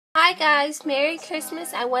Hi guys, Merry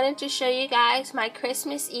Christmas. I wanted to show you guys my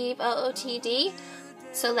Christmas Eve OOTD.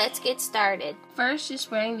 So let's get started. First,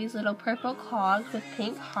 just wearing these little purple clogs with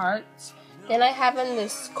pink hearts. Then I have on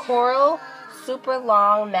this coral super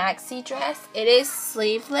long maxi dress. It is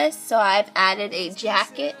sleeveless, so I've added a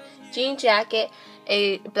jacket, jean jacket,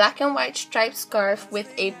 a black and white striped scarf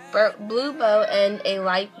with a blue bow and a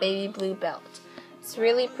light baby blue belt. It's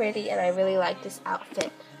really pretty and I really like this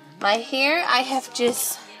outfit. My hair, I have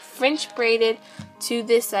just French braided to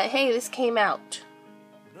this side. Hey, this came out.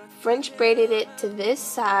 French braided it to this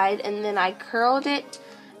side and then I curled it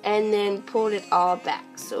and then pulled it all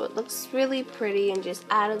back. So it looks really pretty and just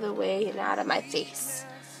out of the way and out of my face.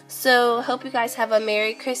 So hope you guys have a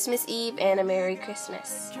Merry Christmas Eve and a Merry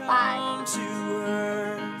Christmas.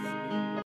 Bye.